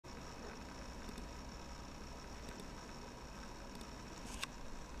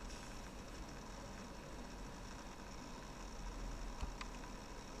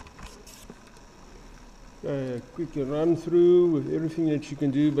Okay, a quick run through with everything that you can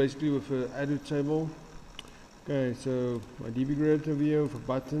do basically with Adotable. Okay, so my DB creator here with a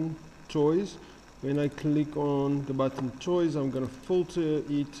button toys. When I click on the button toys, I'm going to filter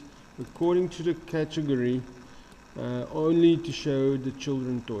it according to the category, only to show the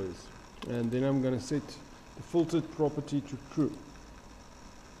children toys. And then I'm going to set the filtered property to true.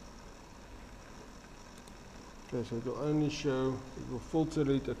 Okay, so it will only show, it will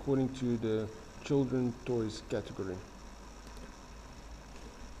filter it according to the children toys category.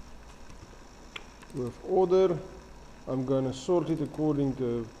 With order, I'm going to sort it according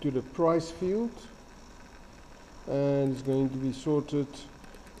to the price field, and it's going to be sorted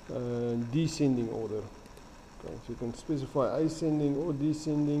descending order. Okay, so you can specify ascending or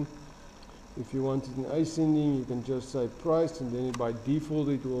descending. If you want it in ascending, you can just say price, and then by default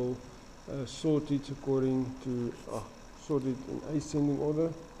it will sort it according to sort it in ascending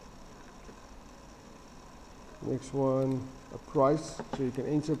order. Next one, a price. So you can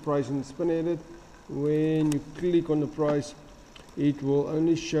enter price in the spin edit. When you click on the price, it will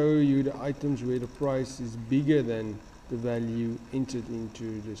only show you the items where the price is bigger than the value entered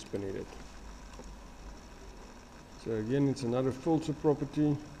into the spin edit. So again, it's another filter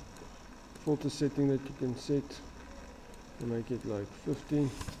property, filter setting that you can set to make it like 50.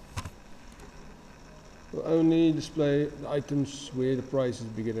 Will only display the items where the price is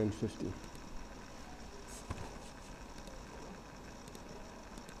bigger than 50.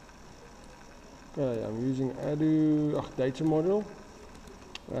 Okay, I'm using data model.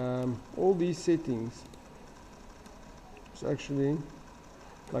 All these settings, it's actually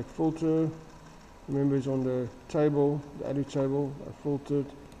like filter. Remember, it's on the table, the Adotable. I filtered,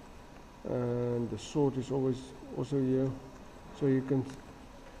 and the sort is always also here. So you can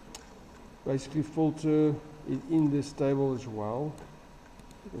basically filter it in this table as well.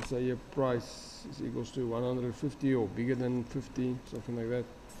 You can say your price is equals to 150 or bigger than 50, something like that.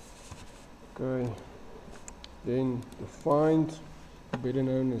 Okay, then the find, better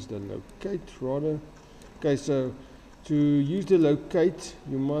known as the locate rather. Okay, so to use the locate,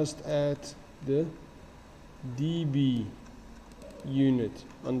 you must add the DB unit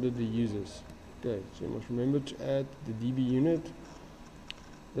under the users. Okay, so you must remember to add the DB unit.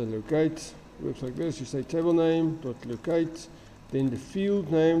 The locate works like this. You say table name dot locate, then the field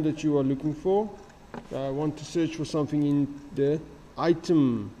name that you are looking for. I want to search for something in the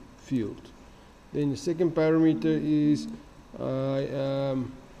item field. Then the second parameter is I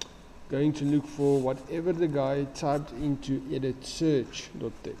am going to look for whatever the guy typed into edit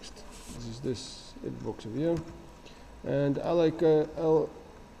search.txt. This is this edit box over here. And LO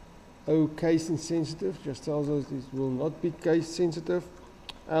case insensitive just tells us this will not be case sensitive.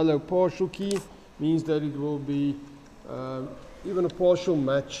 LO partial key means that it will be even a partial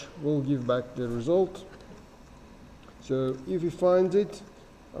match will give back the result. So if he finds it,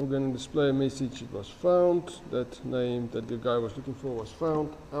 I'm going to display a message, it was found, that name that the guy was looking for was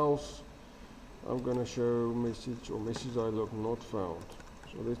found, else I'm going to show message or message dialog not found.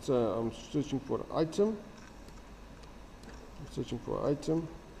 So let's say I'm searching for an item,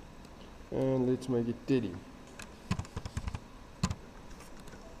 and let's make it Teddy.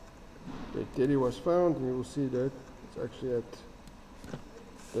 Okay, Teddy was found, and you will see that it's actually at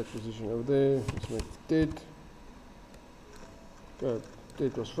that position over there. Let's make it Ted. Okay.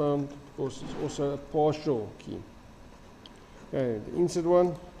 It was found. Of course, it's also a partial key. Okay, the insert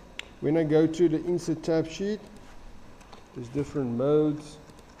one. When I go to the insert tab sheet, there's different modes.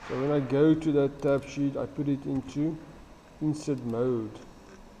 So when I go to that tab sheet, I put it into insert mode.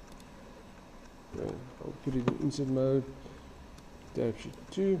 Okay, I'll put it in insert mode. Tab sheet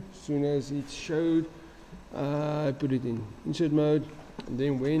 2. As soon as it showed, I put it in insert mode. And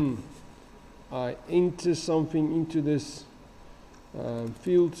then when I enter something into this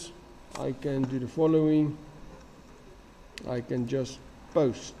fields, I can do the following. I can just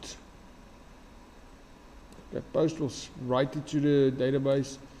post. That post will write it to the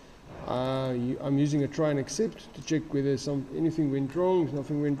database. I'm using a try and accept to check whether anything went wrong. If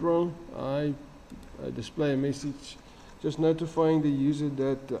nothing went wrong, I display a message just notifying the user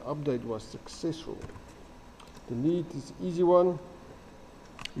that the update was successful. Delete is an easy one.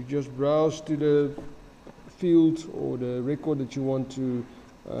 You just browse to the field or the record that you want to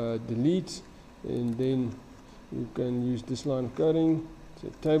delete, and then you can use this line of coding, say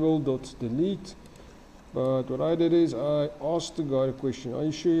table.delete. But what I did is I asked the guy a question, are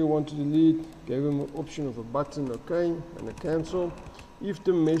you sure you want to delete? Gave him an option of a button OK and a cancel. If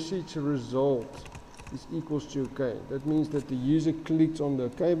the message result is equals to OK, that means that the user clicked on the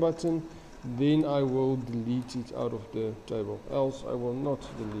OK button, then I will delete it out of the table, else I will not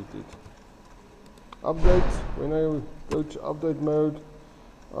delete it. update. When I go to update mode,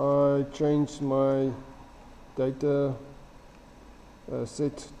 I change my data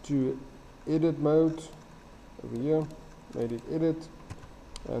set to edit mode over here, made it edit,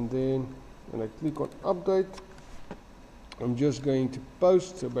 and then when I click on update, I'm just going to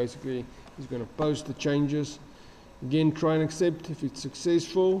post. So basically it's going to post the changes. Again, try and accept. If it's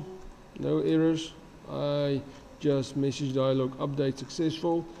successful, no errors, I just message dialog update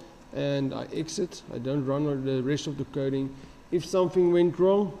successful and I exit. I don't run the rest of the coding. If something went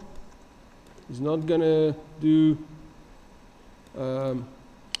wrong, it's not gonna do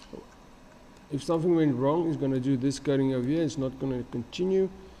if something went wrong, it's gonna do this coding over here. It's not gonna continue.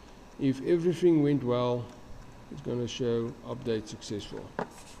 If everything went well, it's gonna show update successful.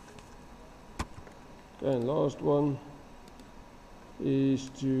 Okay, and last one is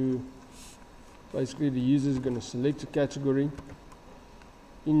to basically the user is going to select a category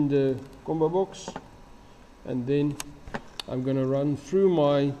in the combo box, and then I'm going to run through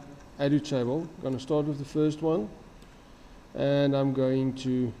my Adotable. I'm going to start with the first one, and I'm going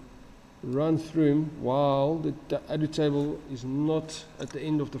to run through them while the Adotable is not at the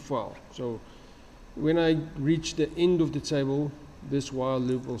end of the file. So when I reach the end of the table, this while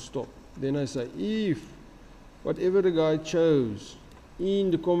loop will stop. Then I say if whatever the guy chose in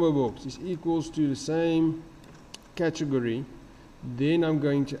the combo box is equals to the same category, then I'm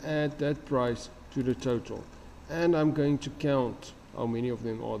going to add that price to the total, and I'm going to count how many of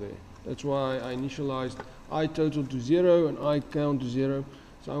them are there. That's why I initialized I total to 0 and I count to 0.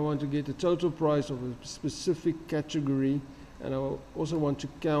 So I want to get the total price of a specific category, and I also want to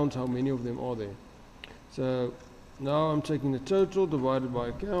count how many of them are there. So now I'm taking the total divided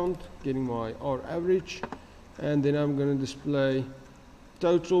by count, getting my R average, and then I'm going to display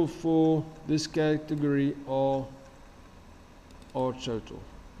total for this category R total,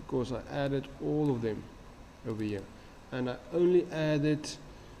 because I added all of them over here, and I only added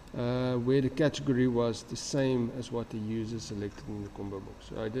where the category was the same as what the user selected in the combo box.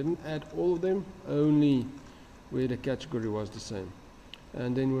 So I didn't add all of them, only where the category was the same.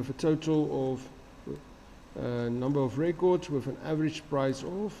 And then with a total of number of records with an average price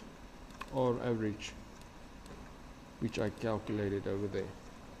of R average, which I calculated over there.